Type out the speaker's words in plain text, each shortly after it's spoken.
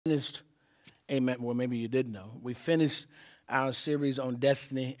Finished, amen. Well, maybe you didn't know. We finished our series on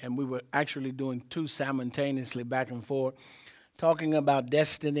destiny, and we were actually doing two simultaneously back and forth, talking about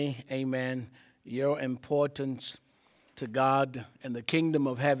destiny, amen, your importance to God and the kingdom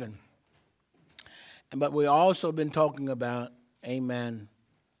of heaven. But we also been talking about, amen,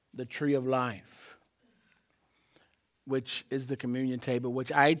 the tree of life, which is the communion table,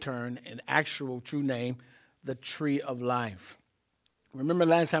 which I term an actual true name, the tree of life. Remember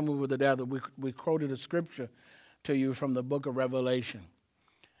last time we were together, we quoted a scripture to you from the book of Revelation.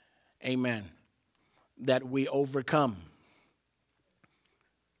 Amen. That we overcome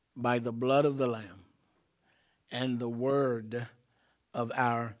by the blood of the Lamb and the word of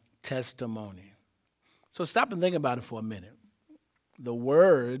our testimony. So stop and think about it for a minute. The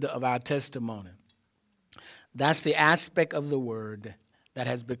word of our testimony. That's the aspect of the word that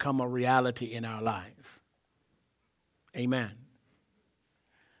has become a reality in our life. Amen.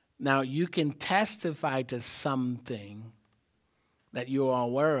 Now, you can testify to something that you are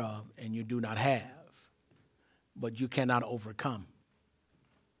aware of and you do not have, but you cannot overcome.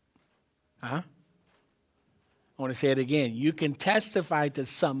 Huh? I want to say it again. You can testify to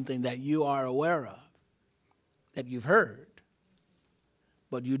something that you are aware of, that you've heard,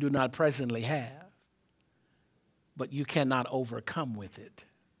 but you do not presently have, but you cannot overcome with it.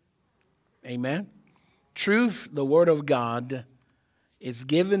 Amen? Truth, the word of God, is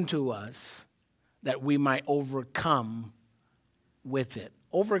given to us that we might overcome with it.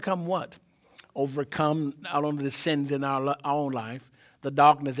 Overcome what? Overcome not only the sins in our own life, the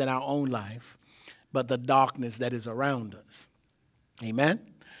darkness in our own life, but the darkness that is around us. Amen?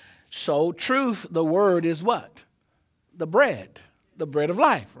 So truth, the word, is what? The bread of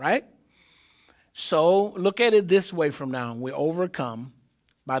life, right? So look at it this way from now on. We overcome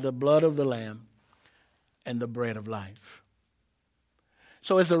by the blood of the Lamb and the bread of life.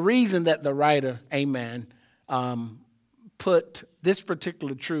 So it's a reason that the writer, amen, put this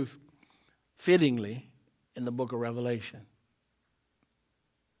particular truth fittingly in the book of Revelation.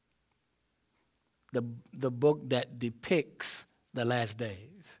 The book that depicts the last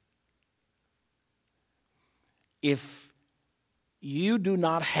days. If you do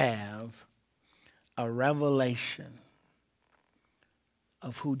not have a revelation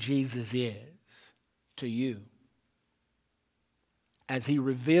of who Jesus is to you, as he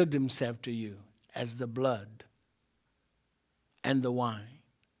revealed himself to you as the blood and the wine,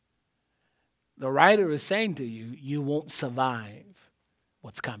 the writer is saying to you, you won't survive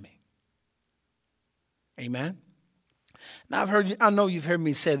what's coming. Amen? Now, I know you've heard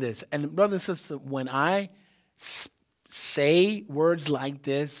me say this, and brother and sister, when I say words like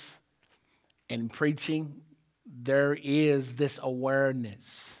this in preaching, there is this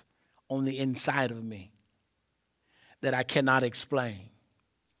awareness on the inside of me that I cannot explain,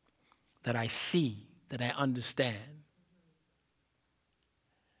 that I see, that I understand.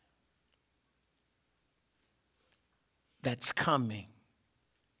 That's coming.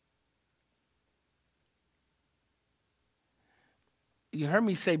 You heard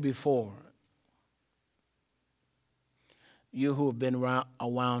me say before, you who have been around a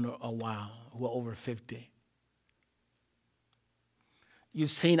while, who are over 50,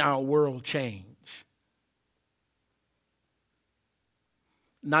 you've seen our world change.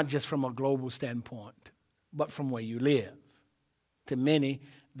 Not just from a global standpoint, but from where you live. To many,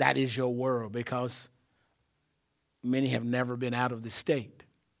 that is your world because many have never been out of the state.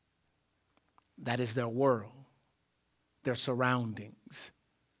 That is their world, their surroundings.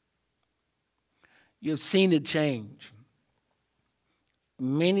 You've seen it change.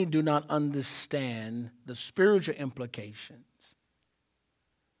 Many do not understand the spiritual implications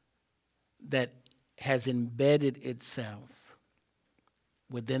that has embedded itself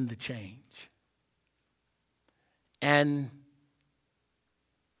within the change. And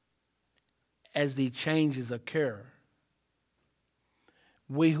as the changes occur,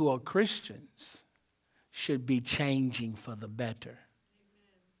 we who are Christians should be changing for the better.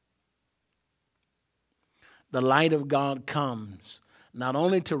 The light of God comes not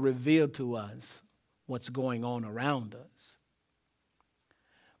only to reveal to us what's going on around us,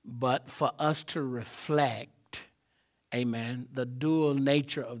 but for us to reflect, amen, the dual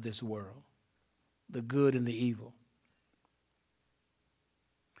nature of this world, the good and the evil.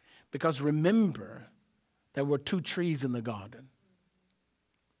 Because remember, there were two trees in the garden,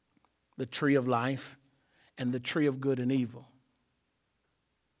 the tree of life and the tree of good and evil.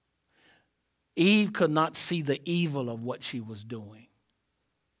 Eve could not see the evil of what she was doing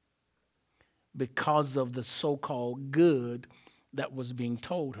because of the so-called good that was being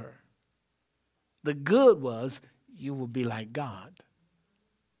told her. The good was, you will be like God.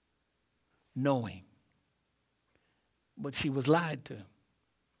 knowing. But she was lied to.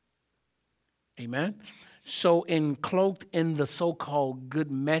 Amen? So encloaked in the so-called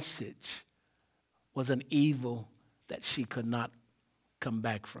good message was an evil that she could not come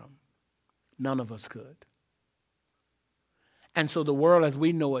back from. None of us could. And so the world as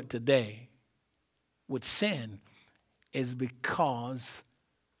we know it today with sin is because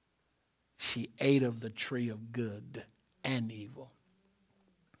she ate of the tree of good and evil.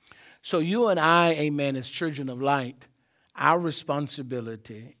 So you and I, amen, as children of light, our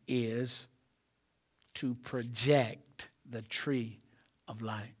responsibility is to project the tree of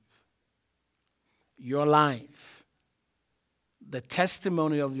life. Your life, the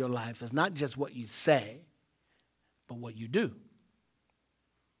testimony of your life is not just what you say, but what you do,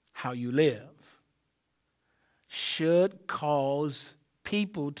 how you live, should cause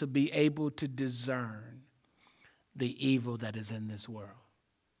people to be able to discern the evil that is in this world.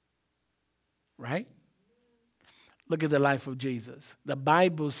 Right? Look at the life of Jesus. The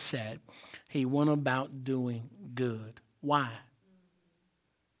Bible said he went about doing good. Why?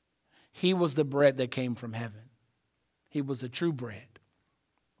 He was the bread that came from heaven. He was the true bread.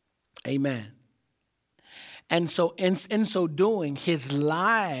 Amen. And so in so doing, his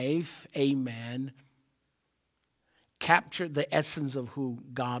life, amen, captured the essence of who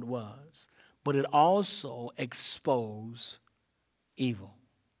God was. But it also exposed evil.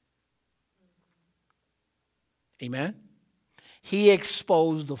 Amen? He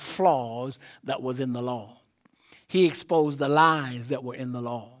exposed the flaws that was in the law. He exposed the lies that were in the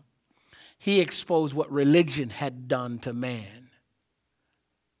law. He exposed what religion had done to man.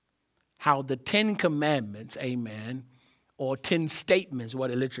 How the 10 commandments, amen, or 10 statements,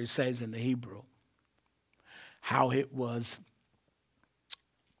 what it literally says in the Hebrew, how it was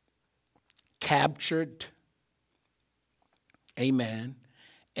captured, amen,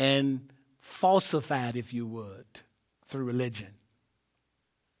 and falsified, if you would, through religion.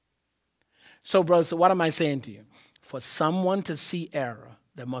 So, brothers, so what am I saying to you? For someone to see error,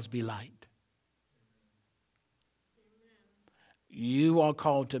 there must be light. You are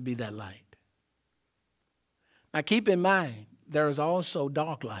called to be that light. Now, keep in mind, there is also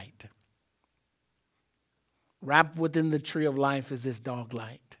dark light. Wrapped within the tree of life is this dark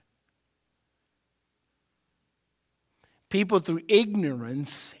light. People through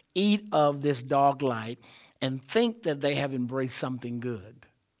ignorance eat of this dark light and think that they have embraced something good.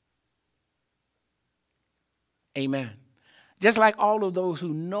 Amen. Just like all of those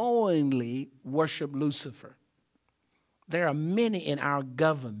who knowingly worship Lucifer. There are many in our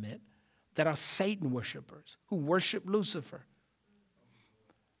government that are Satan worshipers who worship Lucifer.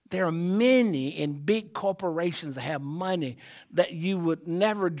 There are many in big corporations that have money that you would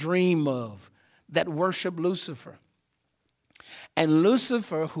never dream of that worship Lucifer. And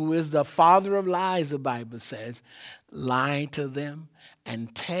Lucifer, who is the father of lies, the Bible says, lie to them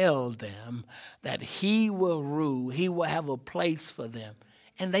and tell them that he will rule, he will have a place for them.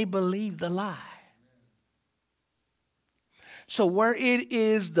 And they believe the lie. So where it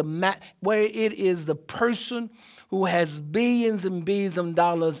is the person who has billions and billions of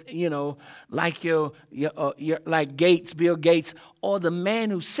dollars, you know, like like Gates, Bill Gates, or the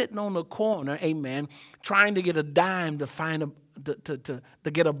man who's sitting on the corner, amen, trying to get a dime to find to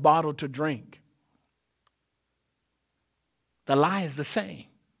get a bottle to drink. The lie is the same.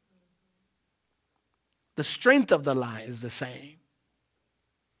 The strength of the lie is the same.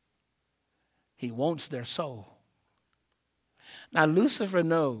 He wants their soul. Now, Lucifer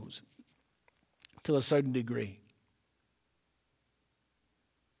knows to a certain degree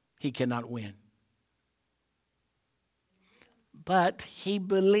he cannot win. But he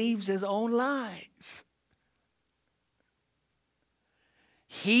believes his own lies.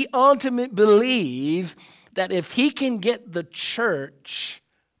 He ultimately believes that if he can get the church,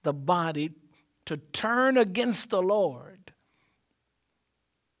 the body, to turn against the Lord,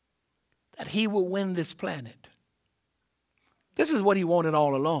 that he will win this planet. This is what he wanted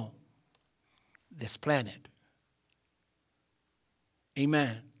all along, this planet.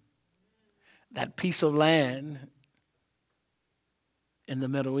 Amen. That piece of land in the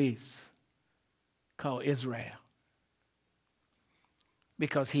Middle East called Israel.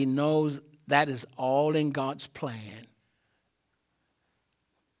 Because he knows that is all in God's plan.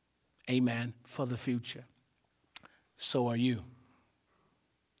 Amen. For the future. So are you.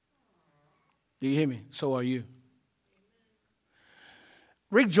 Do you hear me? So are you.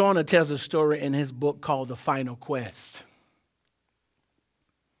 Rick Joyner tells a story in his book called The Final Quest.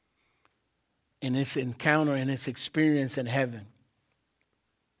 In his encounter and his experience in heaven.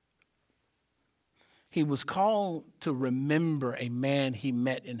 He was called to remember a man he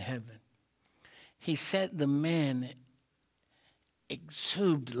met in heaven. he said the man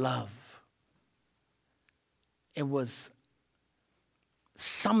exuded love. It was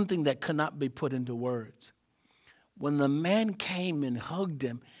something that could not be put into words. When the man came and hugged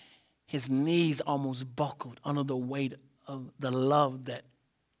him, his knees almost buckled under the weight of the love that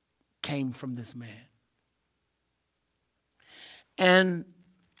came from this man. And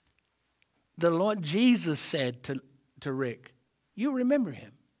the Lord Jesus said to Rick, "You remember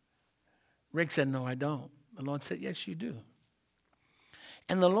him?" Rick said, "No, I don't." The Lord said, "Yes, you do."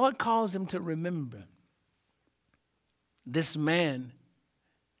 And the Lord calls him to remember. This man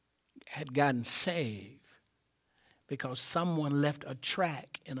had gotten saved because someone left a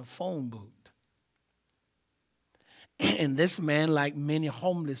track in a phone booth. And this man, like many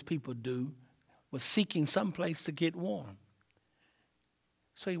homeless people do, was seeking some place to get warm.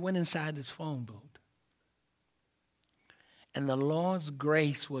 So he went inside this phone booth. And the Lord's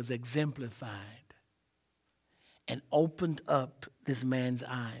grace was exemplified and opened up this man's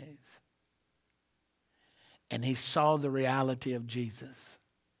eyes. And he saw the reality of Jesus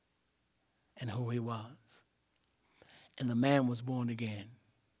and who he was. And the man was born again.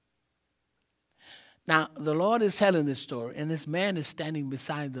 Now, the Lord is telling this story, and this man is standing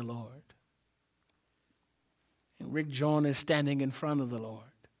beside the Lord. And Rick Joyner is standing in front of the Lord.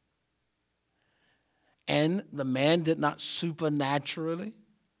 And the man did not supernaturally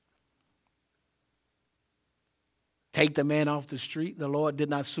take the man off the street. The Lord did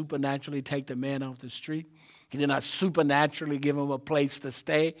not supernaturally take the man off the street. He did not supernaturally give him a place to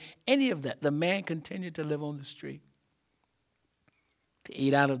stay. Any of that. The man continued to live on the street, to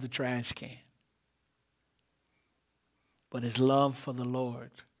eat out of the trash can. But his love for the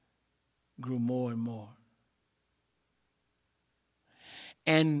Lord grew more and more.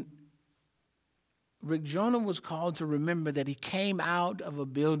 And Rick Joyner was called to remember that he came out of a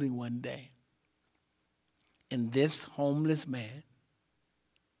building one day, and this homeless man,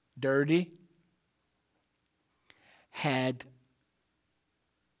 dirty, had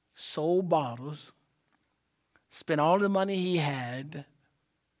sold bottles, spent all the money he had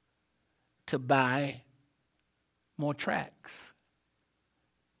to buy more tracts,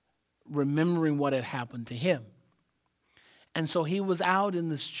 remembering what had happened to him. And so he was out in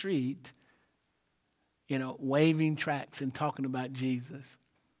the street, waving tracts and talking about Jesus.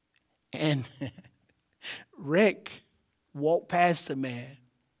 And Rick walked past the man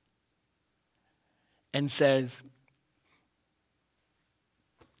and says,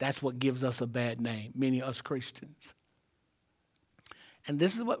 "That's what gives us a bad name, meaning us Christians." And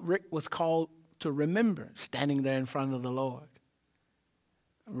this is what Rick was called to remember, standing there in front of the Lord.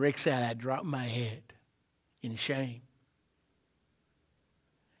 Rick said, "I dropped my head in shame."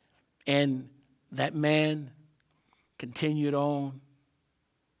 And that man continued on,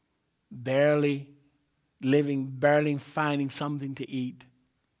 barely living, barely finding something to eat.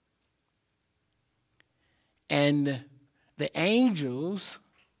 And the angels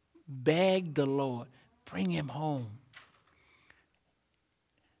begged the Lord, "Bring him home.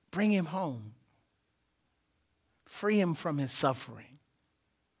 Bring him home. Free him from his suffering."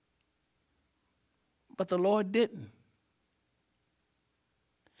 But the Lord didn't.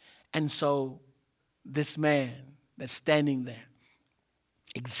 And so this man that's standing there,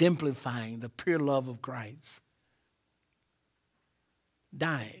 exemplifying the pure love of Christ,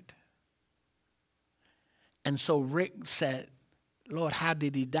 died. And so Rick said, "Lord, how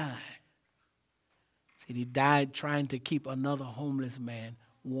did he die?" He said he died trying to keep another homeless man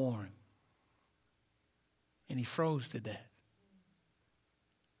warm. And he froze to death.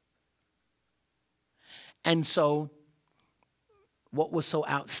 And so what was so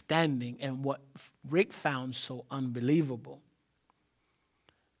outstanding and what Rick found so unbelievable,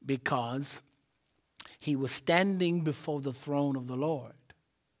 because he was standing before the throne of the Lord.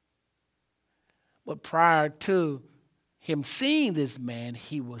 But prior to him seeing this man,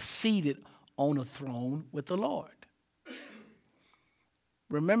 he was seated on a throne with the Lord.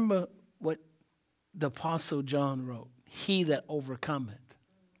 Remember what the Apostle John wrote: "He that overcometh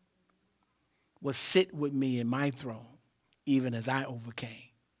will sit with me in my throne, even as I overcame."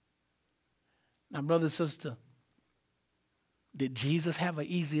 Now, brother, sister, did Jesus have an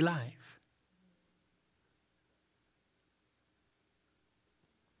easy life?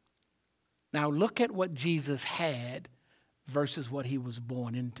 Now, look at what Jesus had versus what he was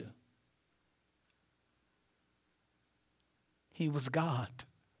born into. He was God.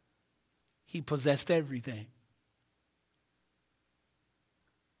 He possessed everything.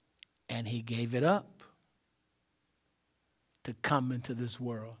 And he gave it up to come into this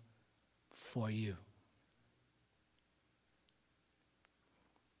world for you.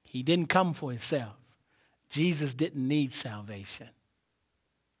 He didn't come for himself. Jesus didn't need salvation.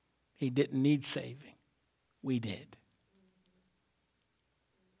 He didn't need saving. We did.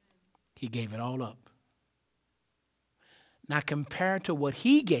 He gave it all up. Now compare to what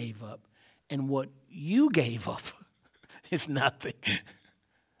he gave up and what you gave up. It's nothing.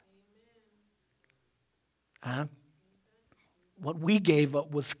 Huh? What we gave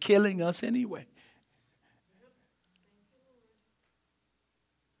up was killing us anyway.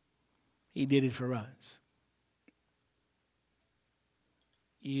 He did it for us.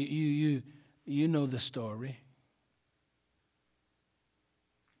 You know the story.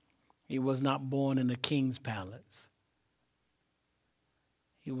 He was not born in a king's palace.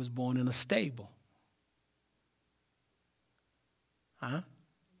 He was born in a stable. Huh?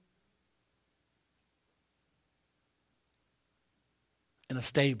 In a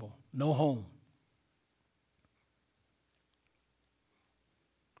stable, no home.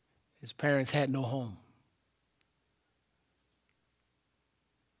 His parents had no home.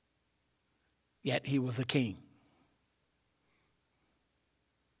 Yet he was a king.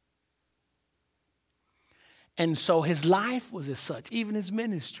 And so his life was as such, even his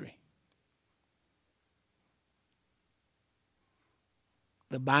ministry.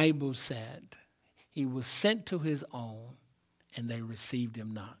 The Bible said he was sent to his own, and they received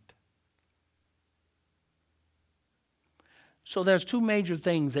him not. So there's two major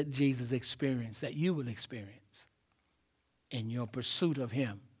things that Jesus experienced that you will experience in your pursuit of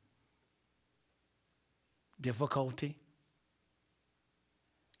him. Difficulty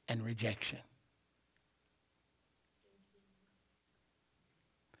and rejection.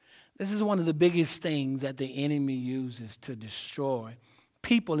 This is one of the biggest things that the enemy uses to destroy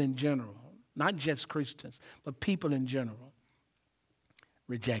people in general, not just Christians, but people in general.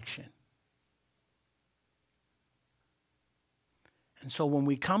 Rejection. And so when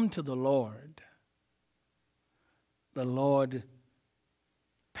we come to the Lord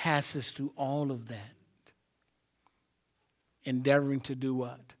passes through all of that, endeavoring to do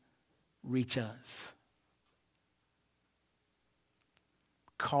what? Reach us.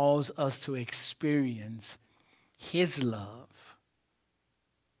 Cause us to experience his love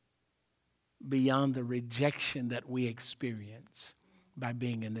beyond the rejection that we experience by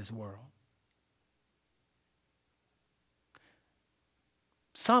being in this world.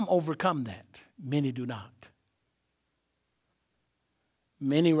 Some overcome that. Many do not.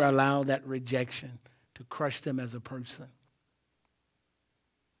 Many allow that rejection to crush them as a person.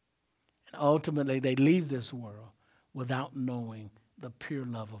 And ultimately, they leave this world without knowing the pure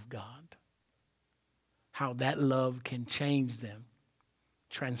love of God. How that love can change them,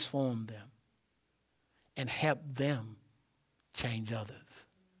 transform them, and help them change others.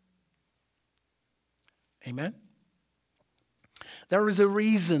 Amen? There is a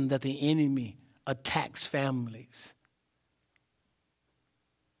reason that the enemy attacks families,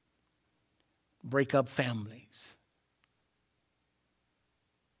 break up families,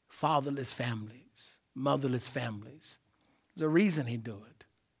 fatherless families, motherless families. There's a reason he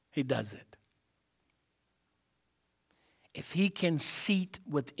does it. If he can seat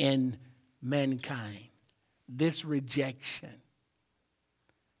within mankind this rejection,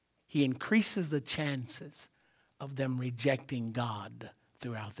 he increases the chances of them rejecting God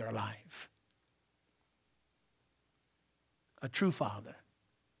throughout their life. A true father.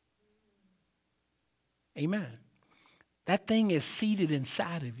 Amen. That thing is seated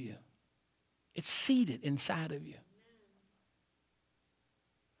inside of you. It's seated inside of you.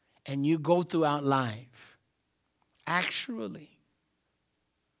 And you go throughout life actually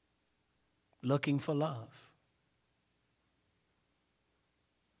looking for love.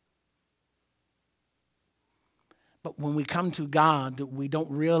 But when we come to God, we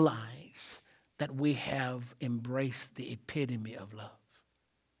don't realize that we have embraced the epitome of love.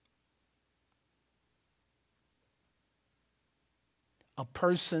 A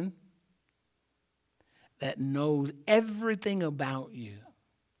person that knows everything about you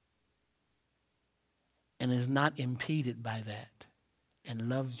and is not impeded by that and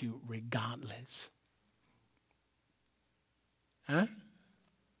loves you regardless. Huh?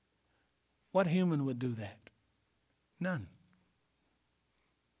 What human would do that? None.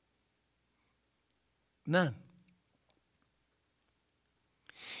 None.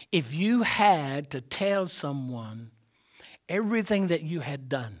 If you had to tell someone everything that you had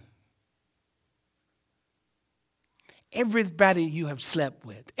done, everybody you have slept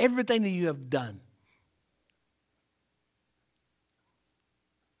with, everything that you have done,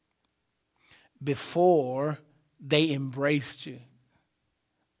 before they embraced you,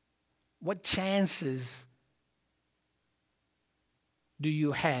 what chances do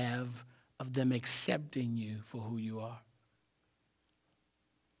you have of them accepting you for who you are?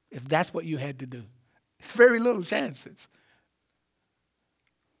 If that's what you had to do, it's very little chances.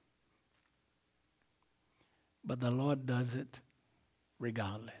 But the Lord does it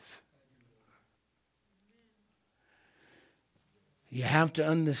regardless. You have to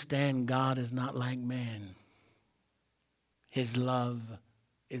understand God is not like man. His love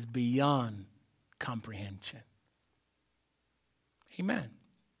is beyond comprehension. Amen.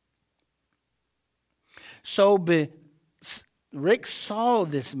 So Rick saw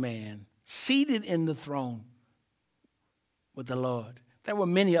this man seated in the throne with the Lord. There were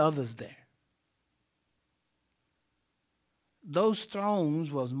many others there. Those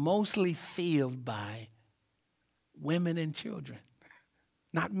thrones was mostly filled by women and children,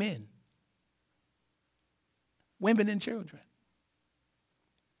 not men. Women and children.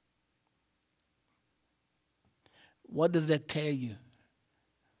 What does that tell you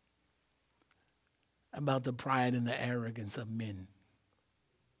about the pride and the arrogance of men?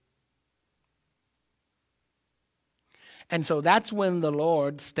 And so that's when the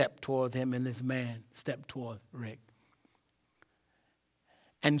Lord stepped toward him and this man stepped toward Rick.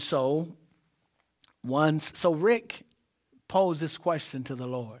 And so Rick posed this question to the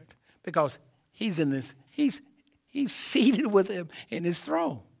Lord because he's seated with him in his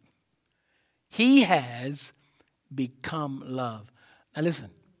throne. He has become love. Now listen,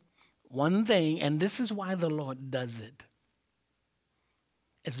 one thing, and this is why the Lord does it.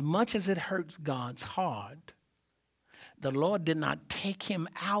 As much as it hurts God's heart, the Lord did not take him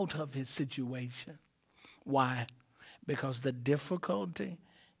out of his situation. Why? Because the difficulty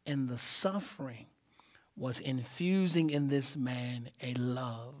and the suffering was infusing in this man a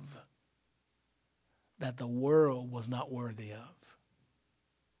love that the world was not worthy of.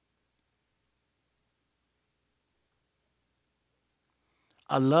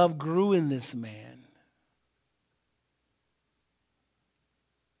 A love grew in this man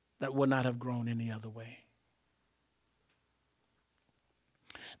that would not have grown any other way.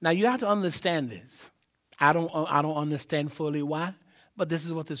 Now you have to understand this. I don't understand fully why, but this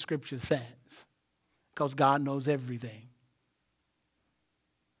is what the scripture says. Because God knows everything.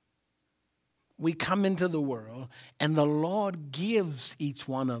 We come into the world and the Lord gives each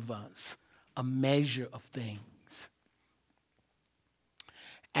one of us a measure of things.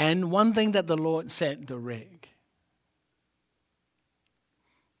 And one thing that the Lord said to Rick,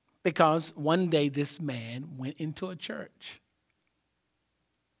 because one day this man went into a church.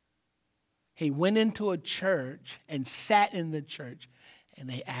 He went into a church and sat in the church and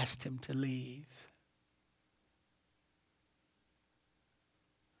they asked him to leave.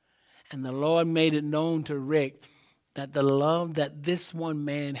 And the Lord made it known to Rick that the love that this one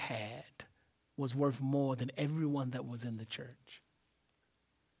man had was worth more than everyone that was in the church.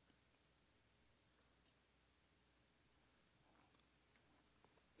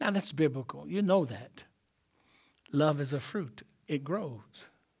 Now that's biblical. You know that. Love is a fruit. It grows.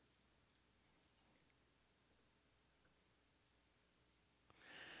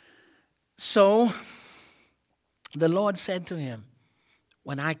 So the Lord said to him,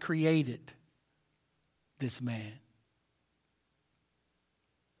 when I created this man,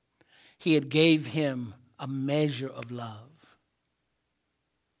 he had gave him a measure of love.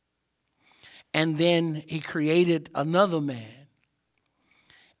 And then he created another man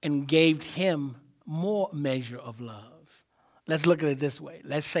and gave him more measure of love. Let's look at it this way.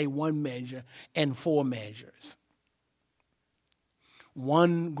 Let's say one measure and four measures.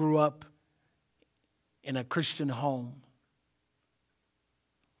 One grew up in a Christian home,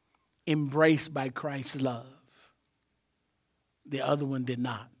 embraced by Christ's love. The other one did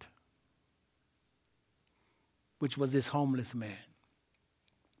not, which was this homeless man.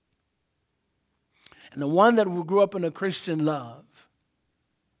 And the one that grew up in a Christian love,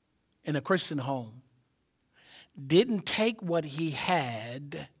 in a Christian home, didn't take what he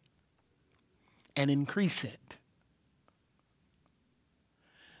had and increase it.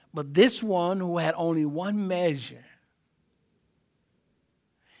 But this one who had only one measure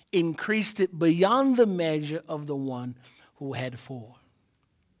increased it beyond the measure of the one who had four.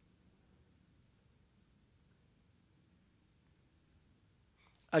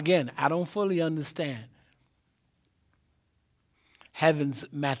 Again, I don't fully understand heaven's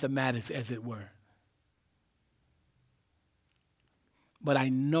mathematics, as it were. But I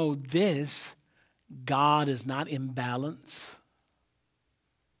know this, God is not imbalanced.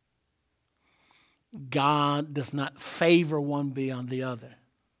 God does not favor one beyond the other.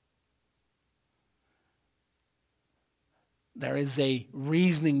 There is a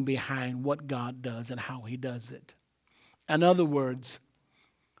reasoning behind what God does and how he does it. In other words,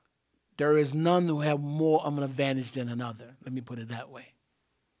 There is none who have more of an advantage than another. Let me put it that way.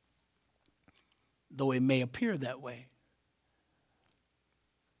 Though it may appear that way,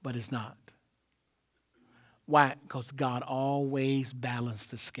 but it's not. Why? Because God always balanced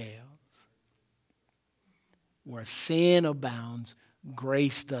the scales. Where sin abounds,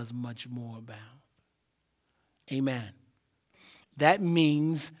 grace does much more abound. Amen. That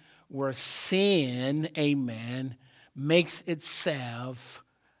means where sin, amen, makes itself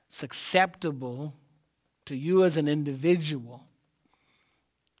acceptable to you as an individual,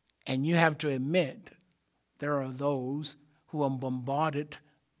 and you have to admit there are those who are bombarded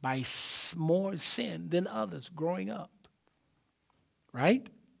by more sin than others growing up. Right?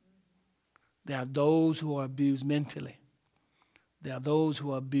 There are those who are abused mentally. There are those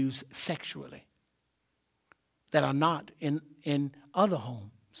who are abused sexually that are not in other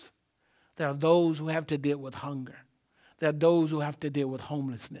homes. There are those who have to deal with hunger. There are those who have to deal with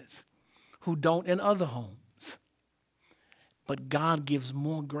homelessness, who don't in other homes. But God gives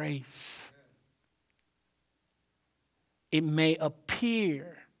more grace. It may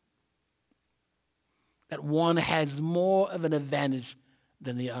appear that one has more of an advantage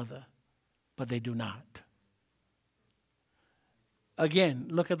than the other, but they do not. Again,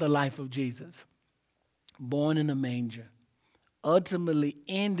 look at the life of Jesus. Born in a manger, ultimately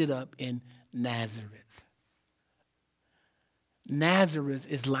ended up in Nazareth. Nazareth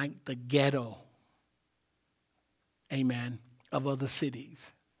is like the ghetto, amen, of other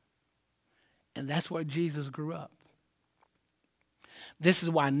cities. And that's where Jesus grew up. This is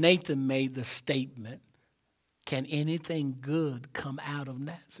why Nathan made the statement, can anything good come out of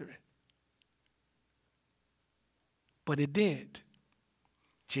Nazareth? But it did.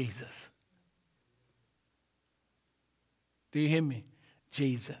 Jesus. Do you hear me?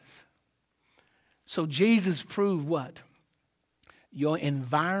 Jesus. So Jesus proved what? Your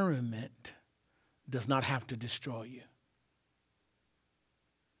environment does not have to destroy you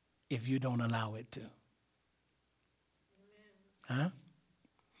if you don't allow it to. Huh?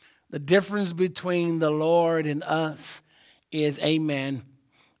 The difference between the Lord and us is, amen,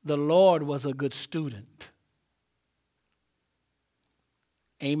 the Lord was a good student.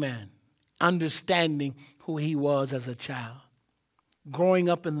 Amen. Understanding who he was as a child. Growing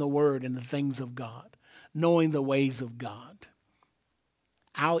up in the Word and the things of God. Knowing the ways of God.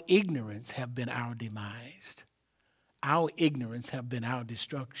 Our ignorance have been our demise. Our ignorance have been our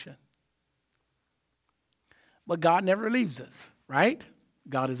destruction. But God never leaves us, right?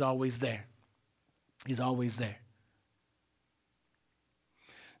 God is always there. He's always there.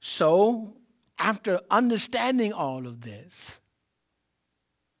 So, after understanding all of this,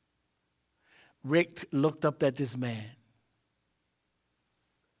 Rick looked up at this man.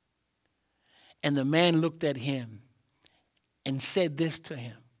 And the man looked at him and said this to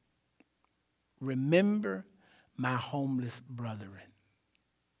him. Remember my homeless brethren.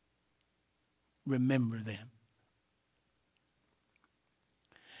 Remember them.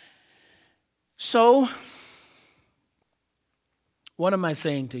 So, what am I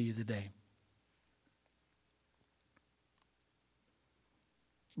saying to you today?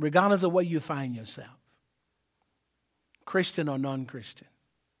 Regardless of where you find yourself, Christian or non-Christian,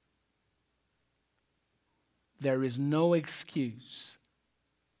 there is no excuse,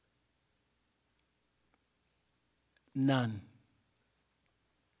 none,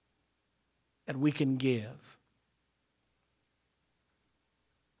 that we can give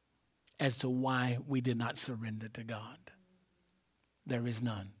as to why we did not surrender to God. There is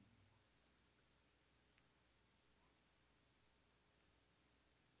none.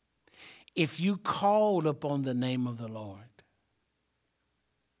 If you called upon the name of the Lord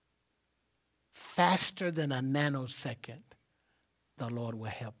faster than a nanosecond, the Lord will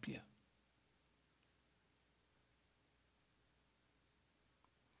help you.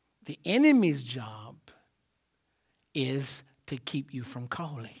 The enemy's job is to keep you from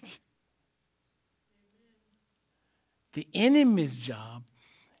calling. The enemy's job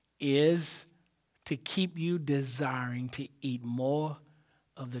is to keep you desiring to eat more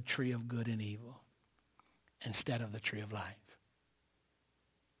of the tree of good and evil instead of the tree of life.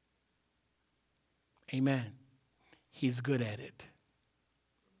 Amen. He's good at it.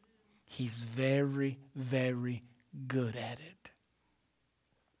 He's very, very good at it.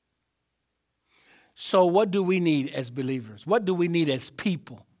 So what do we need as believers? What do we need as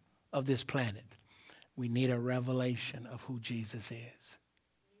people of this planet? We need a revelation of who Jesus is.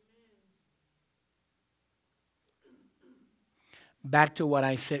 Back to what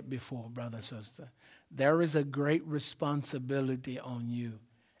I said before, brother, sister. There is a great responsibility on you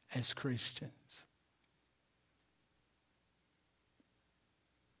as Christians.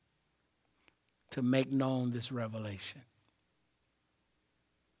 to make known this revelation.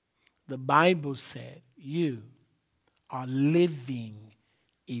 The Bible said you are living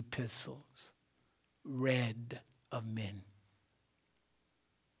epistles, read of men.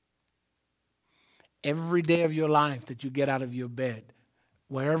 Every day of your life that you get out of your bed,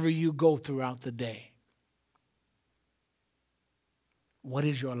 wherever you go throughout the day, what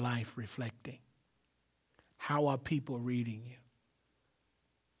is your life reflecting? How are people reading you?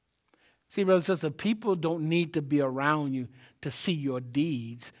 See, brothers and sisters, people don't need to be around you to see your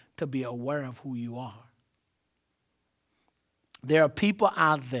deeds, to be aware of who you are. There are people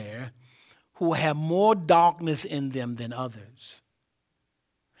out there who have more darkness in them than others.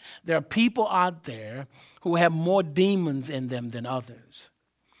 There are people out there who have more demons in them than others.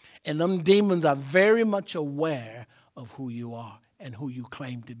 And them demons are very much aware of who you are and who you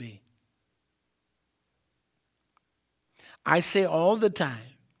claim to be. I say all the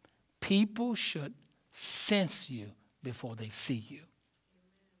time, people should sense you before they see you.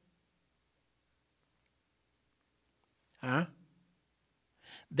 Huh?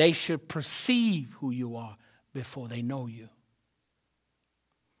 They should perceive who you are before they know you.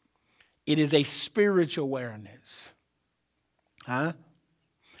 It is a spiritual awareness. Huh?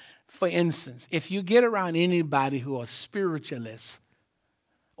 For instance, if you get around anybody who are spiritualists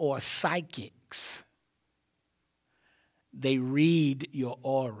or psychics, they read your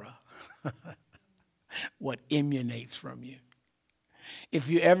aura, what emanates from you. If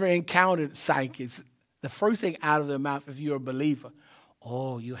you ever encountered psychics, the first thing out of their mouth, if you're a believer,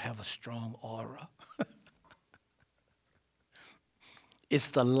 oh, you have a strong aura. It's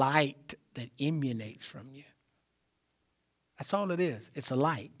the light that emanates from you. That's all it is. It's a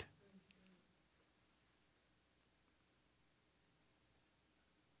light.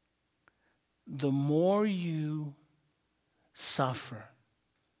 The more you suffer,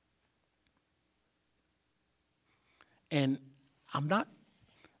 and I'm not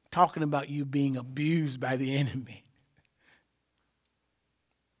talking about you being abused by the enemy.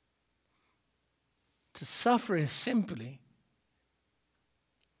 To suffer is simply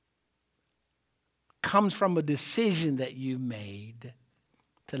comes from a decision that you made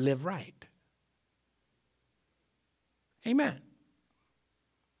to live right. Amen.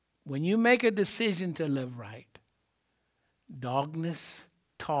 When you make a decision to live right, darkness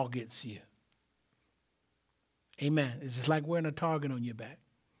targets you. Amen. It's just like wearing a target on your back.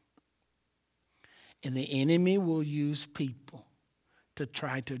 And the enemy will use people to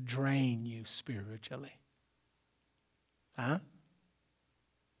try to drain you spiritually. Huh?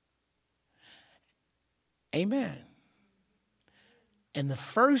 Amen. And the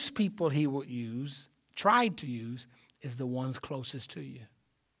first people he would use, tried to use, is the ones closest to you.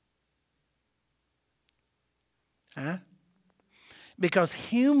 Huh? Because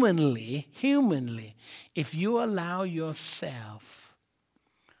humanly, if you allow yourself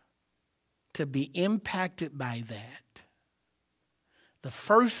to be impacted by that, the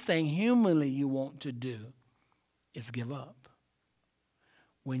first thing humanly you want to do is give up.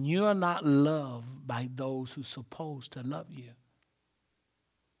 When you are not loved by those who are supposed to love you.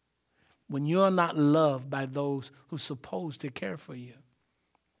 When you are not loved by those who are supposed to care for you.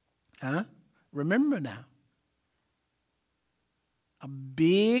 Huh? Remember now. A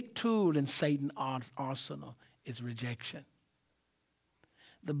big tool in Satan's arsenal is rejection.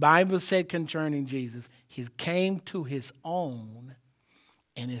 The Bible said concerning Jesus, he came to his own,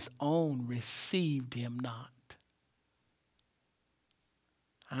 and his own received him not.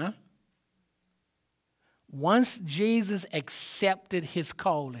 Huh? Once Jesus accepted his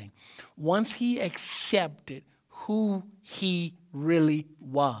calling, once he accepted who he really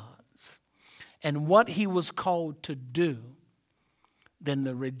was and what he was called to do, then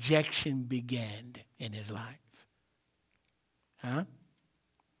the rejection began in his life. Huh?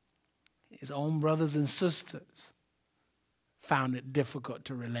 His own brothers and sisters found it difficult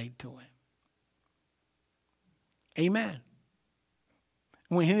to relate to him. Amen.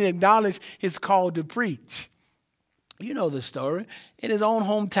 When he acknowledged his call to preach, you know the story, in his own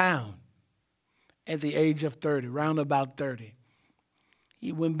hometown at the age of 30, round about 30.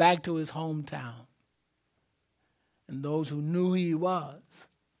 He went back to his hometown. And those who knew who he was,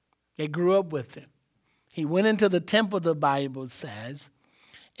 they grew up with him. He went into the temple, the Bible says,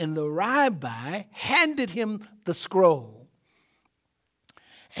 and the rabbi handed him the scroll.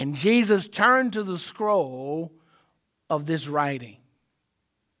 And Jesus turned to the scroll of this writing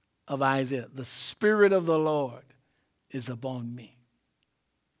of Isaiah. The Spirit of the Lord is upon me.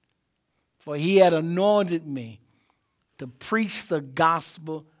 For he had anointed me to preach the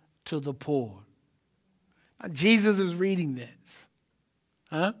gospel to the poor. Now, Jesus is reading this.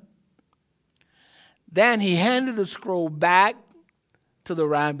 Huh? Then he handed the scroll back to the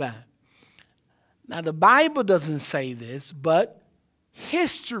rabbi. Now, the Bible doesn't say this, but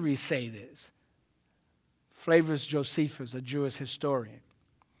history say this. Flavius Josephus, a Jewish historian,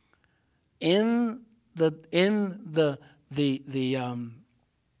 in the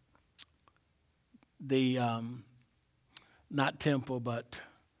not temple, but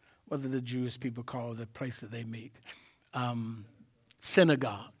what do the Jewish people call the place that they meet?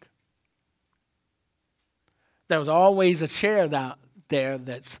 Synagogue. There was always a chair out there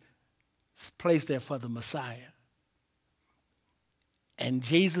that's placed there for the Messiah. And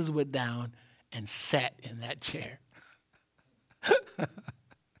Jesus went down and sat in that chair.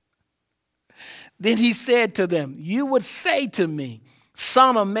 Then he said to them, you would say to me,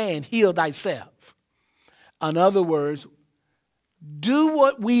 Son of man, heal thyself. In other words, do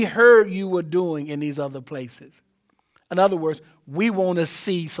what we heard you were doing in these other places. In other words, we want to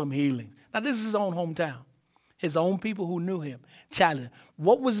see some healing. Now, this is his own hometown. His own people who knew him challenged.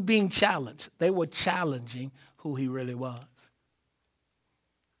 What was being challenged? They were challenging who he really was.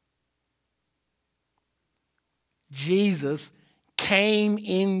 Jesus came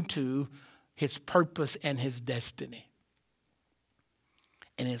into his purpose and his destiny.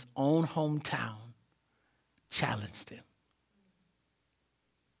 And his own hometown challenged him.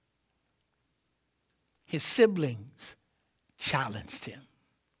 His siblings challenged him.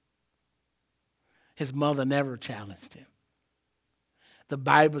 His mother never challenged him. The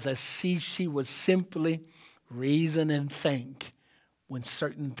Bible says she would simply reason and think when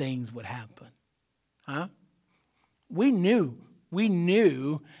certain things would happen. Huh? We knew,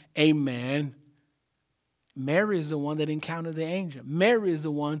 amen, Mary is the one that encountered the angel. Mary is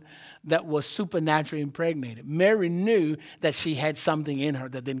the one that was supernaturally impregnated. Mary knew that she had something in her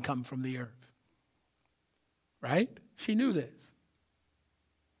that didn't come from the earth. Right? She knew this.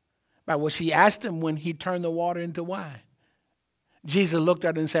 By what she asked him when he turned the water into wine. Jesus looked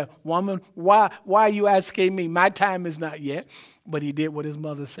at her and said, woman, why are you asking me? My time is not yet. But he did what his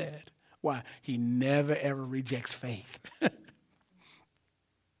mother said. Why? He never, ever rejects faith.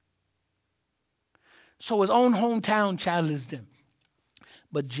 So his own hometown challenged him.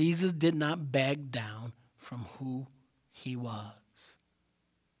 But Jesus did not back down from who he was.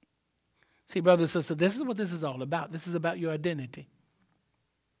 See, brothers and sisters, this is what this is all about. This is about your identity.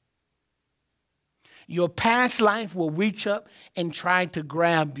 Your past life will reach up and try to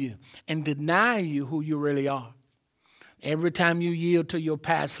grab you and deny you who you really are. Every time you yield to your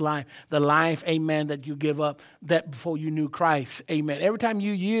past life, the life, amen, that you give up that before you knew Christ, amen. Every time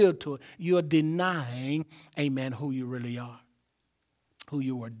you yield to it, you are denying, amen, who you really are, who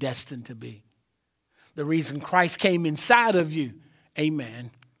you were destined to be. The reason Christ came inside of you,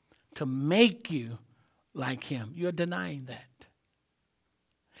 amen, to make you like him, you're denying that.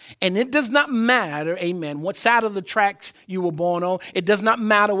 And it does not matter, amen, what side of the tracks you were born on. It does not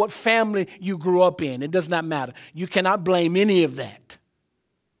matter what family you grew up in. It does not matter. You cannot blame any of that.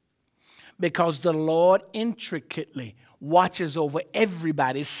 Because the Lord intricately watches over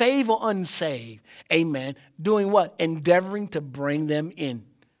everybody, saved or unsaved, amen, doing what? Endeavoring to bring them in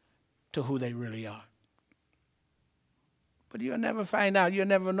to who they really are. But you'll never find out. You'll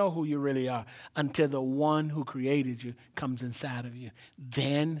never know who you really are until the one who created you comes inside of you.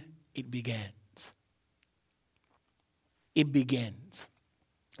 Then it begins. It begins.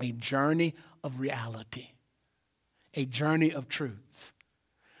 A journey of reality. A journey of truth.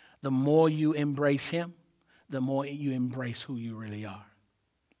 The more you embrace him, the more you embrace who you really are.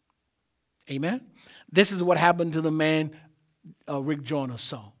 Amen? This is what happened to the man Rick Joyner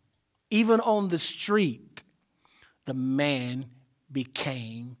saw. Even on the street, the man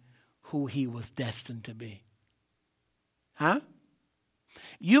became who he was destined to be. Huh?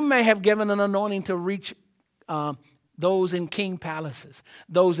 You may have given an anointing to reach those in king palaces,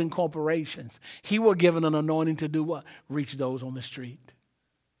 those in corporations. He was given an anointing to do what? Reach those on the street.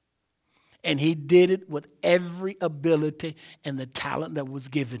 And he did it with every ability and the talent that was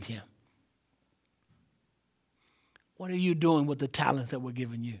given him. What are you doing with the talents that were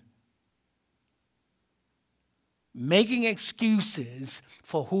given you? Making excuses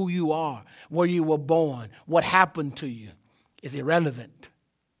for who you are, where you were born, what happened to you is irrelevant.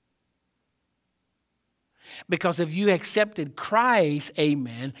 Because if you accepted Christ,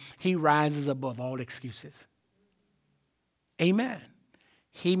 amen, he rises above all excuses. Amen.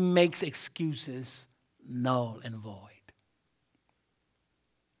 He makes excuses null and void.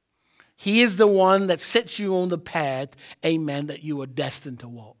 He is the one that sets you on the path, amen, that you are destined to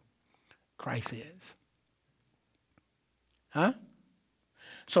walk. Christ is. Huh?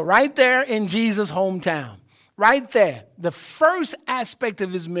 So right there in Jesus' hometown, Right there, the first aspect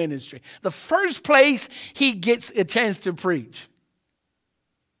of his ministry, the first place he gets a chance to preach.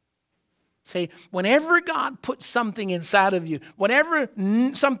 Say, whenever God puts something inside of you, whenever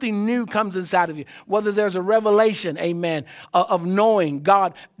something new comes inside of you, whether there's a revelation, amen, of knowing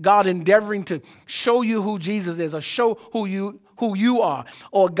God endeavoring to show you who Jesus is, or show who you are,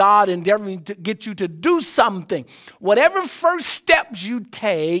 or God endeavoring to get you to do something, whatever first steps you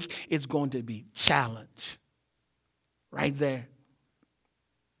take is going to be challenge. Right there.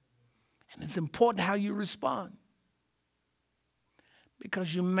 And it's important how you respond,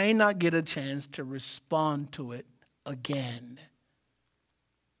 because you may not get a chance to respond to it again.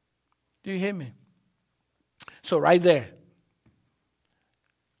 Do you hear me? So right there,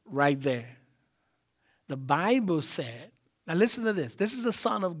 the Bible said, now listen to this. This is the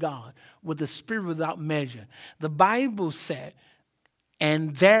Son of God with the Spirit without measure. The Bible said,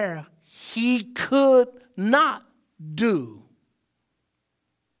 and there he could not do.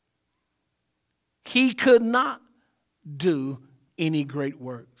 He could not do any great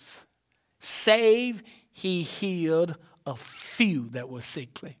works, save he healed a few that were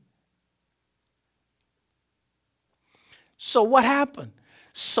sickly. So what happened?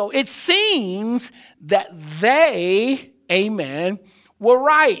 So it seems that they, amen, were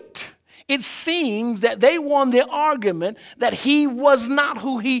right. It seems that they won the argument that he was not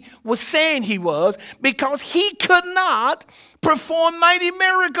who he was saying he was, because he could not perform mighty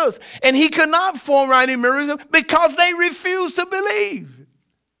miracles. And he could not perform mighty miracles because they refused to believe.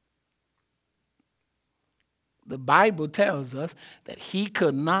 The Bible tells us that he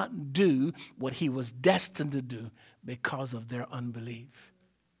could not do what he was destined to do because of their unbelief.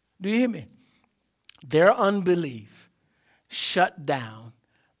 Do you hear me? Their unbelief shut down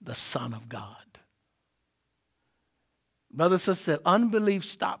the Son of God. Brother, sister, unbelief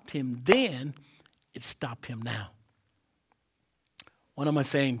stopped him then, it stopped him now. What am I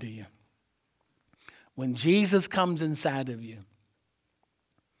saying to you? When Jesus comes inside of you,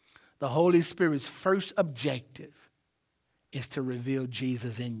 the Holy Spirit's first objective is to reveal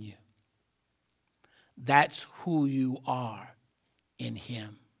Jesus in you. That's who you are in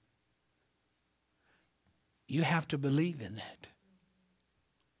him. You have to believe in that.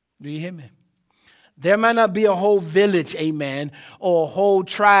 Do you hear me? There might not be a whole village, amen, or a whole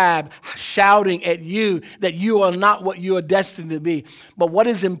tribe shouting at you that you are not what you are destined to be. But what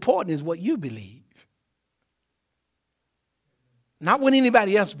is important is what you believe. Not what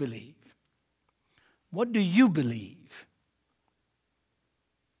anybody else believes. What do you believe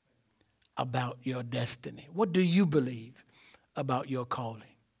about your destiny? What do you believe about your calling?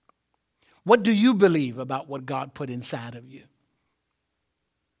 What do you believe about what God put inside of you?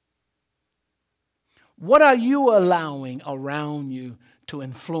 What are you allowing around you to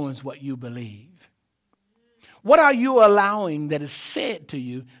influence what you believe? What are you allowing that is said to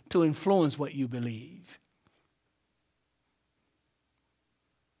you to influence what you believe?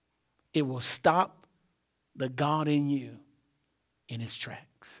 It will stop the God in you in its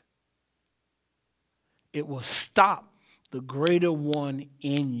tracks. It will stop the greater one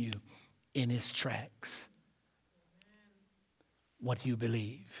in you in its tracks. What you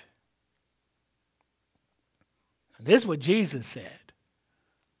believe. This is what Jesus said.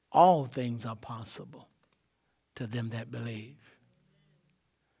 All things are possible to them that believe.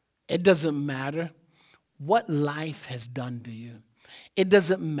 It doesn't matter what life has done to you. It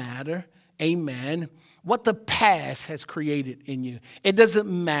doesn't matter, amen, what the past has created in you. It doesn't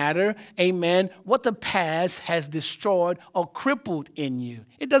matter, amen, what the past has destroyed or crippled in you.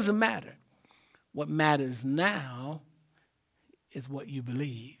 It doesn't matter. What matters now is what you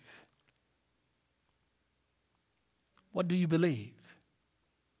believe. What do you believe?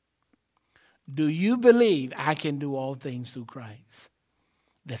 Do you believe I can do all things through Christ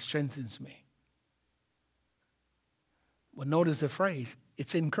that strengthens me? Well, notice the phrase,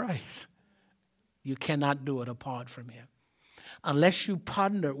 it's in Christ. You cannot do it apart from him. Unless you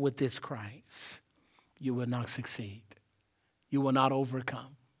partner with this Christ, you will not succeed. You will not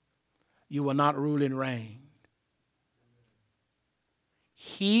overcome. You will not rule and reign.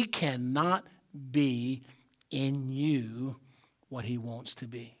 He cannot be in you what he wants to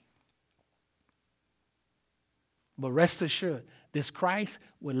be. But rest assured, this Christ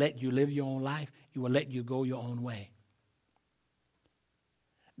will let you live your own life. He will let you go your own way.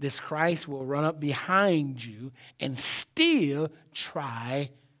 This Christ will run up behind you and still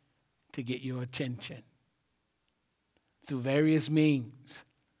try to get your attention through various means,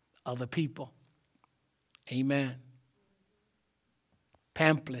 other people. Amen.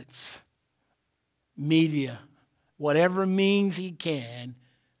 Pamphlets, media, whatever means he can,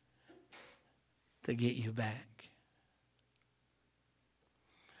 to get you back.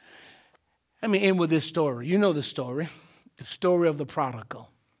 Let me end with this story. You know the story of the prodigal.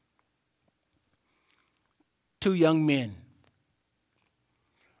 Two young men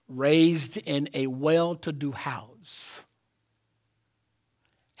raised in a well-to-do house,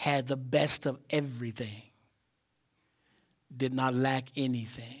 had the best of everything, did not lack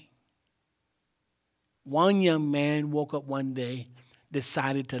anything. One young man woke up one day,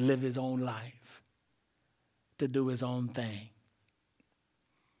 decided to live his own life, to do his own thing.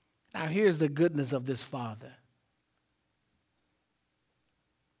 Now here's the goodness of this father.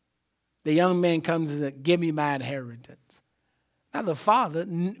 The young man comes and says, give me my inheritance. Now the father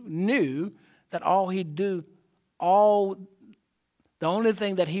knew that the only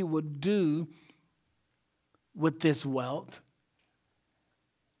thing that he would do with this wealth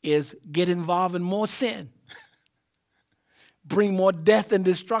is get involved in more sin, bring more death and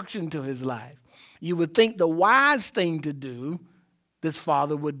destruction to his life. You would think the wise thing to do, this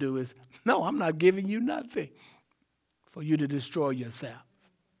father would do, is, no, I'm not giving you nothing for you to destroy yourself.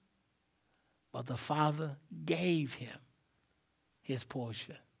 But the father gave him his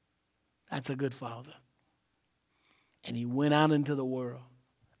portion. That's a good father. And he went out into the world.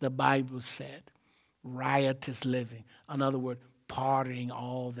 The Bible said, riotous living. In other words, partying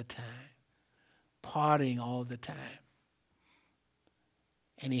all the time. Partying all the time.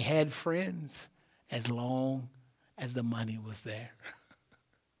 And he had friends as long as the money was there.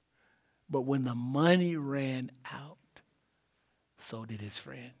 But when the money ran out, so did his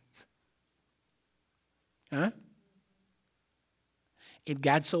friends. Huh? It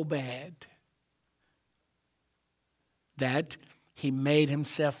got so bad that he made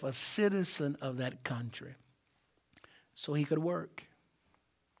himself a citizen of that country so he could work,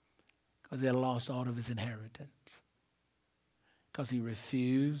 because he had lost all of his inheritance, because he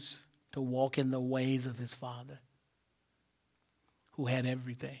refused to walk in the ways of his father, who had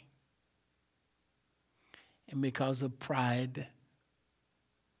everything. And because of pride,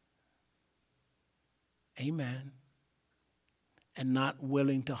 amen, and not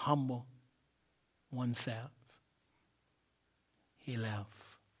willing to humble oneself, he left.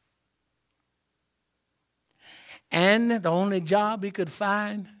 And the only job he could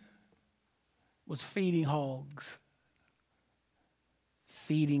find was feeding hogs.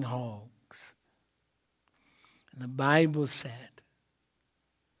 Feeding hogs. And the Bible said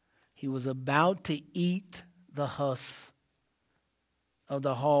he was about to eat the husks of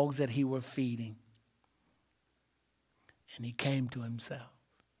the hogs that he were feeding. And he came to himself.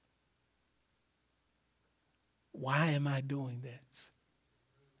 Why am I doing this?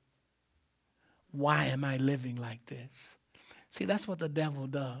 Why am I living like this? See, that's what the devil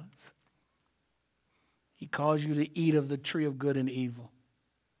does. He calls you to eat of the tree of good and evil.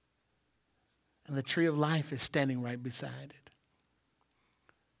 And the tree of life is standing right beside it.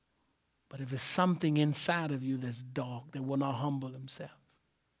 But if it's something inside of you that's dark, that will not humble himself,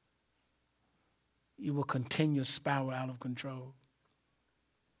 you will continue to spiral out of control.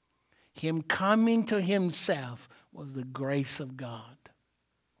 Him coming to himself was the grace of God.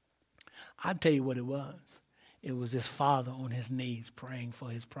 I'll tell you what it was. It was his father on his knees praying for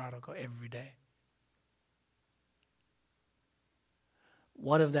his prodigal every day.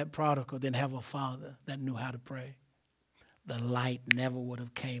 What if that prodigal didn't have a father that knew how to pray? The light never would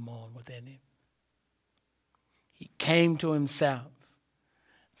have came on within him. He came to himself.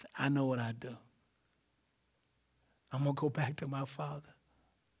 Said, I know what I do. I'm going to go back to my father.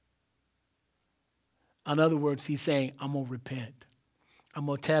 In other words, he's saying, I'm going to repent. I'm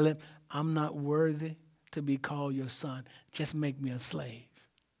going to tell him, I'm not worthy to be called your son. Just make me a slave.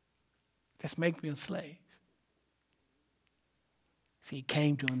 Just make me a slave. See, he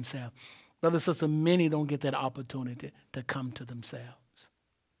came to himself. Brother, sister, many don't get that opportunity to come to themselves.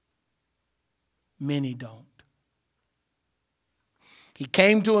 Many don't. He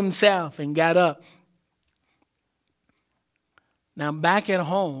came to himself and got up. Now, back at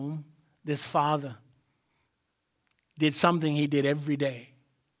home, this father did something he did every day.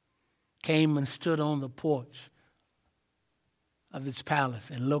 Came and stood on the porch of his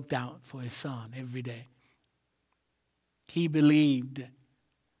palace and looked out for his son every day. He believed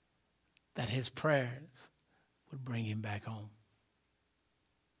that his prayers would bring him back home.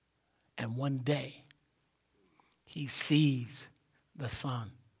 And one day, he sees the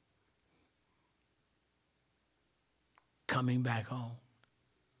son coming back home.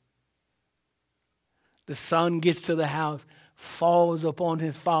 The son gets to the house, falls upon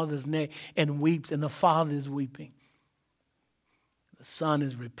his father's neck and weeps, and the father is weeping. The son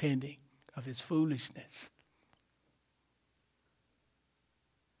is repenting of his foolishness.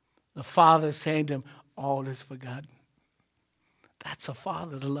 The Father saying to him, all is forgotten. That's a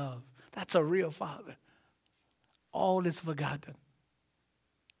father's love. That's a real father. All is forgotten.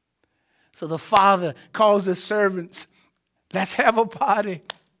 So the father calls his servants, let's have a party.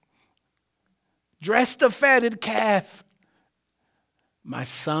 Dress the fatted calf. My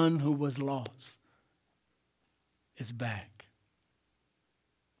son who was lost is back.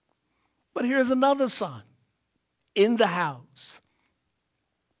 But here's another son in the house.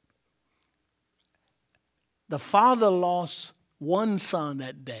 The father lost one son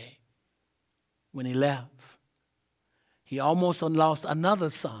that day when he left. He almost lost another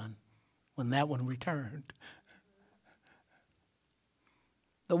son when that one returned.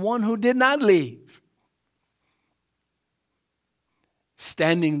 The one who did not leave,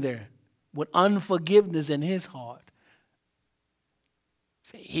 standing there with unforgiveness in his heart.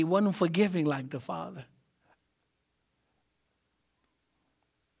 See, he wasn't forgiving like the father.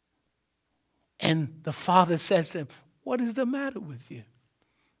 And the father says to him, what is the matter with you?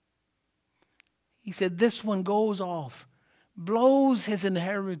 He said, this one goes off, blows his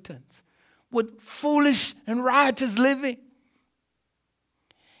inheritance with foolish and riotous living.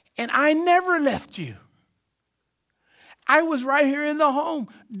 And I never left you. I was right here in the home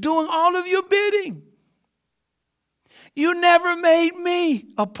doing all of your bidding. You never made me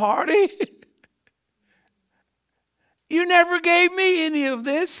a party. You never gave me any of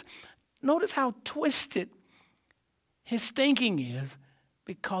this. Notice how twisted his thinking is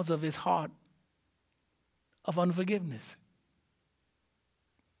because of his heart of unforgiveness.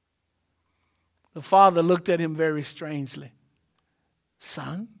 The father looked at him very strangely.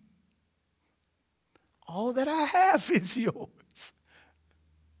 Son, all that I have is yours.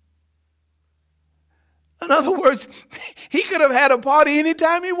 In other words, he could have had a party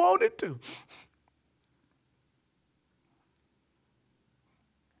anytime he wanted to.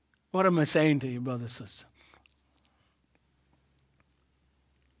 What am I saying to you, brother and sister?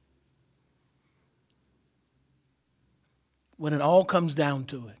 When it all comes down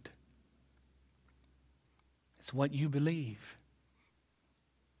to it, it's what you believe.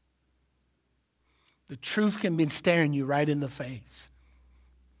 The truth can be staring you right in the face.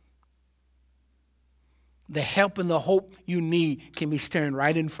 The help and the hope you need can be staring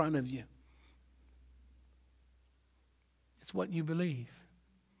right in front of you. It's what you believe.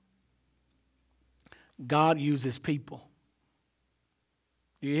 God uses people.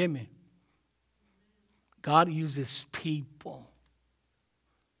 Do you hear me? God uses people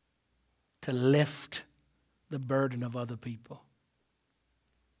to lift the burden of other people,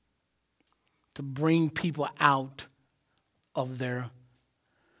 to bring people out of their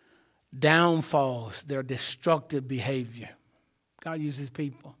downfalls, their destructive behavior. God uses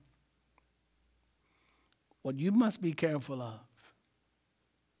people. What you must be careful of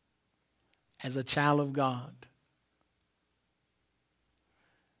as a child of God,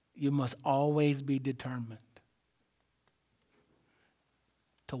 you must always be determined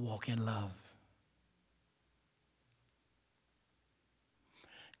to walk in love.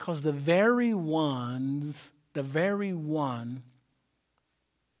 Because the very one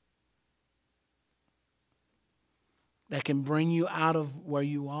that can bring you out of where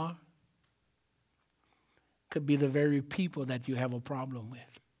you are could be the very people that you have a problem with.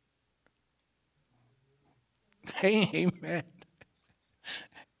 Amen.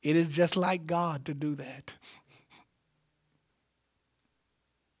 It is just like God to do that.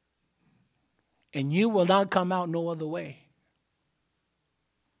 And you will not come out no other way.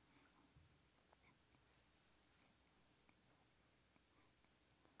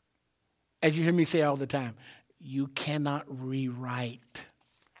 As you hear me say all the time, you cannot rewrite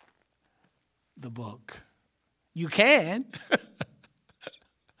the book. You can,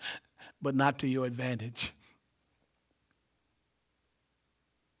 but not to your advantage.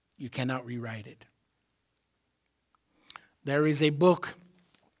 You cannot rewrite it. There is a book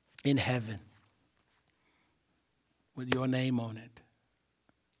in heaven with your name on it.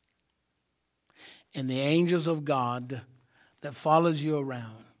 And the angels of God that follows you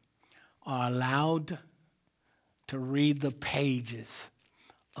around are allowed to read the pages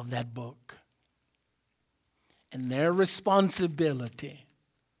of that book. And their responsibility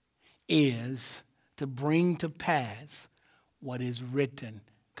is to bring to pass what is written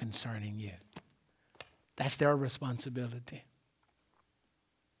concerning you. That's their responsibility.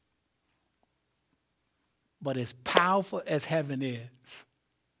 But as powerful as heaven is,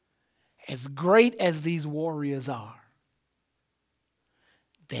 as great as these warriors are,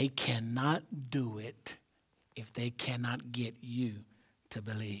 they cannot do it if they cannot get you to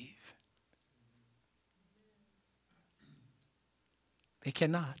believe. They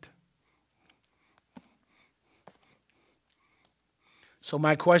cannot. So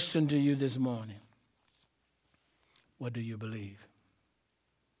my question to you this morning, what do you believe?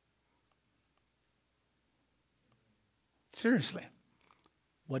 Seriously,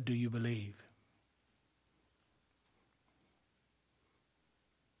 what do you believe?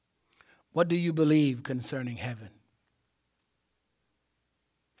 What do you believe concerning heaven?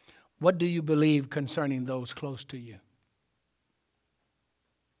 What do you believe concerning those close to you?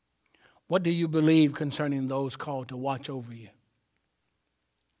 What do you believe concerning those called to watch over you?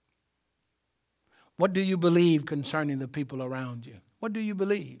 What do you believe concerning the people around you? What do you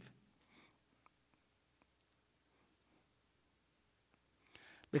believe?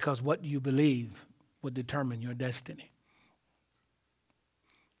 Because what you believe will determine your destiny,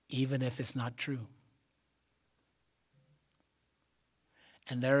 even if it's not true.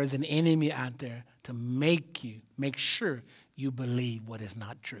 And there is an enemy out there to make sure you believe what is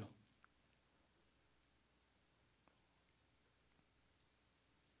not true.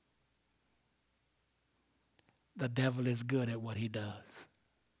 The devil is good at what he does.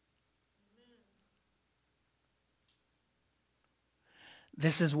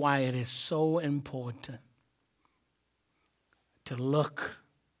 This is why it is so important to look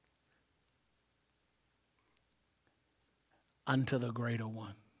unto the greater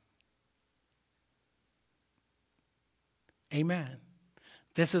one. Amen.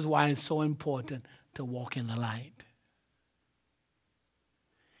 This is why it's so important to walk in the light.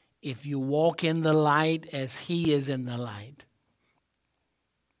 If you walk in the light as he is in the light.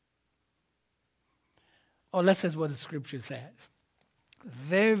 Oh, let's see what the scripture says.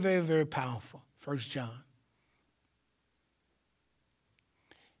 Very, very, very powerful. 1 John.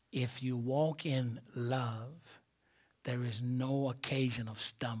 If you walk in love, there is no occasion of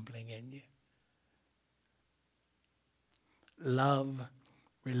stumbling in you. Love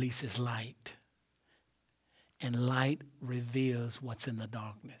releases light, and light reveals what's in the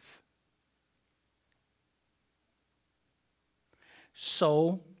darkness.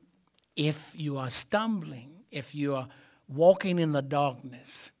 So, if you are stumbling, if you are walking in the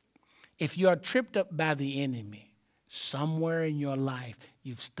darkness, if you are tripped up by the enemy, somewhere in your life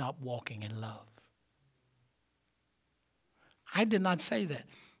you've stopped walking in love. I did not say that.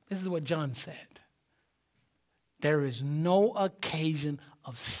 This is what John said. There is no occasion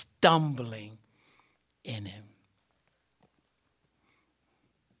of stumbling in him.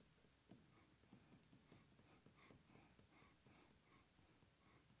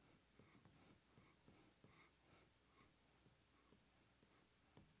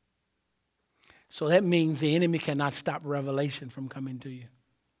 So that means the enemy cannot stop revelation from coming to you.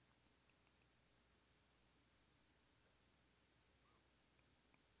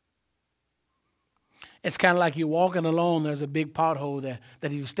 It's kind of like you're walking along, there's a big pothole there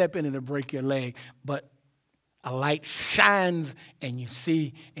that you step in, it'll break your leg, but a light shines and you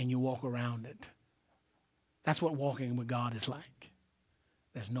see and you walk around it. That's what walking with God is like.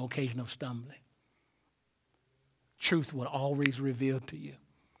 There's no occasion of stumbling. Truth will always reveal to you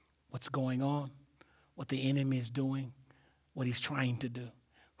what's going on, what the enemy is doing, what he's trying to do,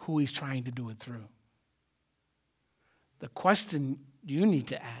 who he's trying to do it through. The question you need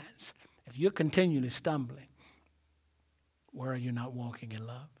to ask, if you're continually stumbling, where are you not walking in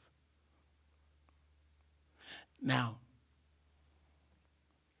love? Now,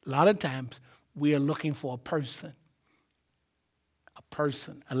 a lot of times we are looking for a person,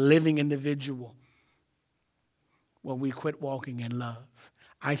 a living individual, when we quit walking in love.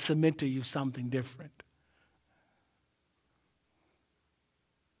 I submit to you something different.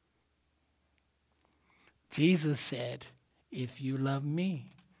 Jesus said, if you love me,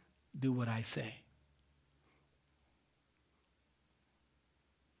 do what I say.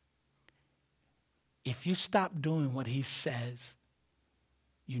 If you stop doing what he says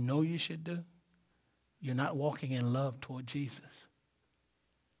you know you should do, you're not walking in love toward Jesus.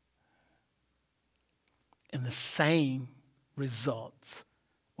 And the same results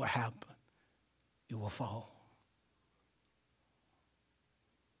will happen. You will fall.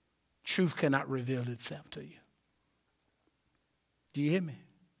 Truth cannot reveal itself to you. Do you hear me?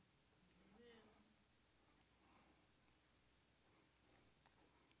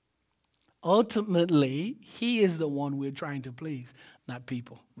 Ultimately, he is the one we're trying to please, not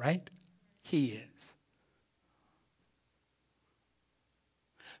people, right? He is.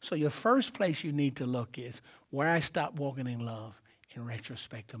 So your first place you need to look is where I stop walking in love in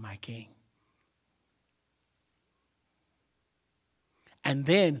retrospect to my King. And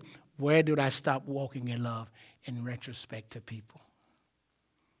then, where did I stop walking in love in retrospect to people?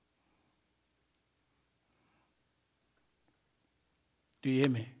 Do you hear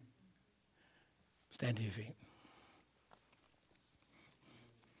me? Stand to your feet.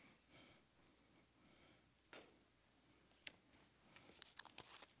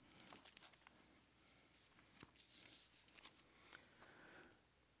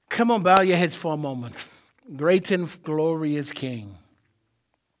 Come on, bow your heads for a moment. Great and glorious King,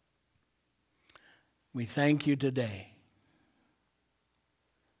 we thank you today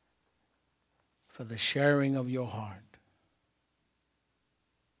for the sharing of your heart,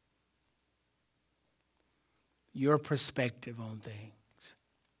 your perspective on things,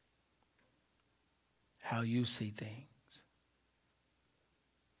 how you see things,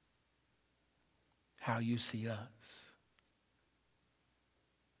 how you see us.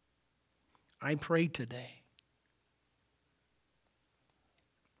 I pray today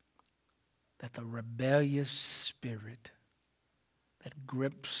that the rebellious spirit that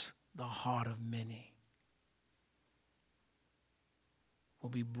grips the heart of many will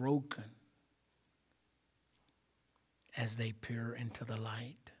be broken as they peer into the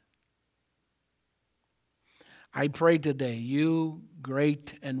light. I pray today, you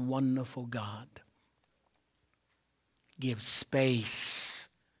great and wonderful God, give space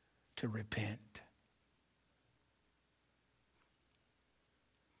to repent.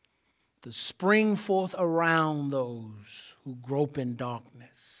 To spring forth around those who grope in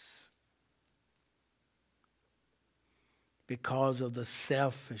darkness because of the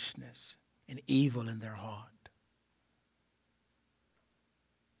selfishness and evil in their heart.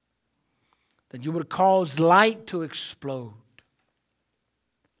 That you would cause light to explode.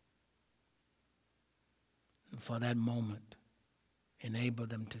 And for that moment, enable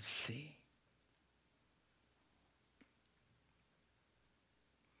them to see.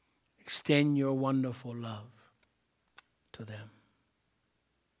 Extend your wonderful love to them.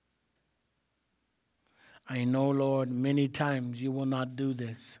 I know, Lord, many times you will not do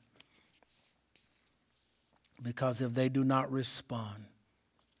this, because if they do not respond,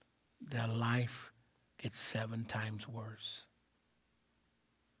 their life gets 7 times worse.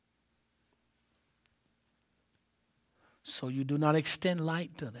 So you do not extend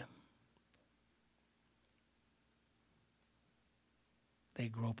light to them. They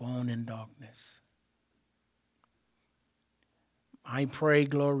grope on in darkness. I pray,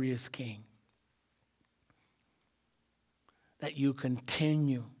 glorious King, that you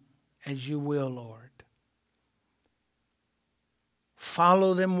continue as you will, Lord.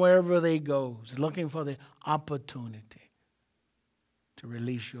 Follow them wherever they go, looking for the opportunity to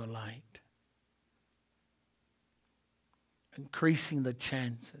release your light, increasing the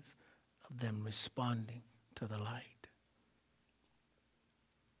chances of them responding to the light.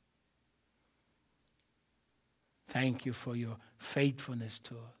 Thank you for your faithfulness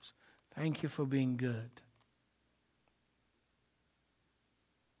to us. Thank you for being good.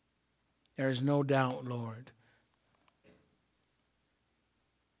 There is no doubt, Lord,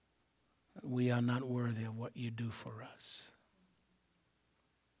 we are not worthy of what you do for us.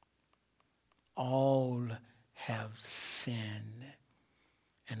 All have sinned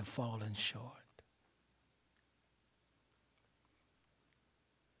and fallen short.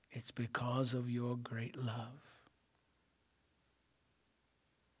 It's because of your great love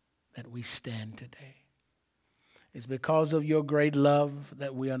that we stand today. It's because of your great love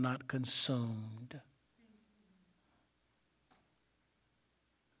that we are not consumed.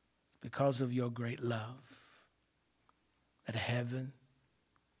 Because of your great love that heaven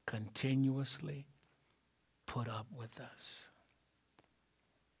continuously put up with us.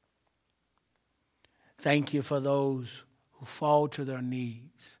 Thank you for those who fall to their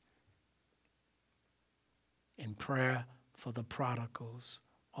knees in prayer for the prodigals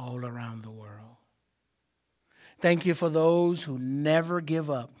all around the world. Thank you for those who never give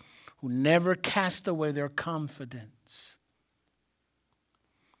up, who never cast away their confidence,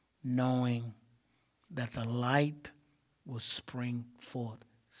 knowing that the light will spring forth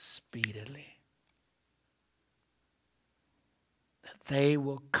speedily. That they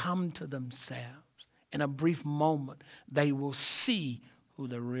will come to themselves. In a brief moment, they will see who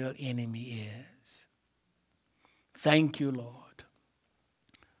the real enemy is. Thank you, Lord,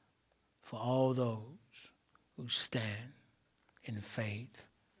 for all those who stand in faith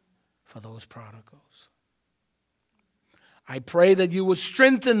for those prodigals. I pray that you will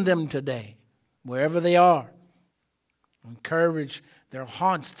strengthen them today, wherever they are. Encourage their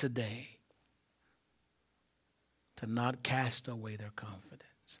hearts today to not cast away their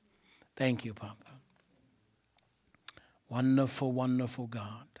confidence. Thank you, Papa. Wonderful, wonderful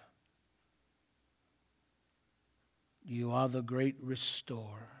God. You are the great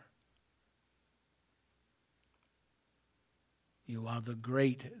restorer. You are the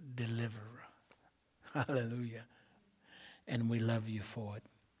great deliverer. Hallelujah. And we love you for it.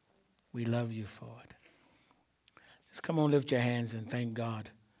 We love you for it. Just come on, lift your hands and thank God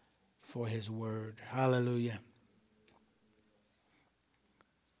for his word. Hallelujah.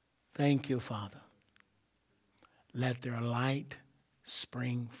 Thank you, Father. Let their light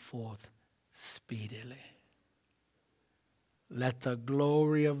spring forth speedily. Let the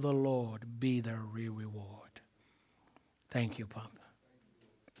glory of the Lord be their reward. Thank you, Papa.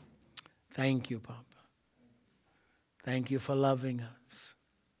 Thank you, Papa. Thank you for loving us.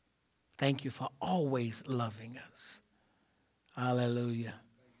 Thank you for always loving us. Hallelujah.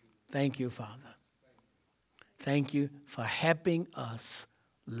 Thank you, Father. Thank you for helping us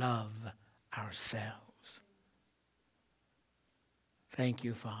love ourselves. Thank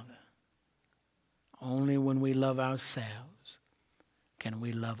you, Father. Only when we love ourselves can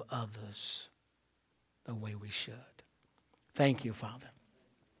we love others the way we should. Thank you, Father.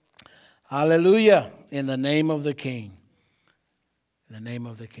 Hallelujah. In the name of the King. In the name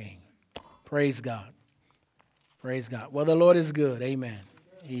of the King. Praise God. Praise God. Well, the Lord is good. Amen.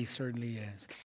 He certainly is.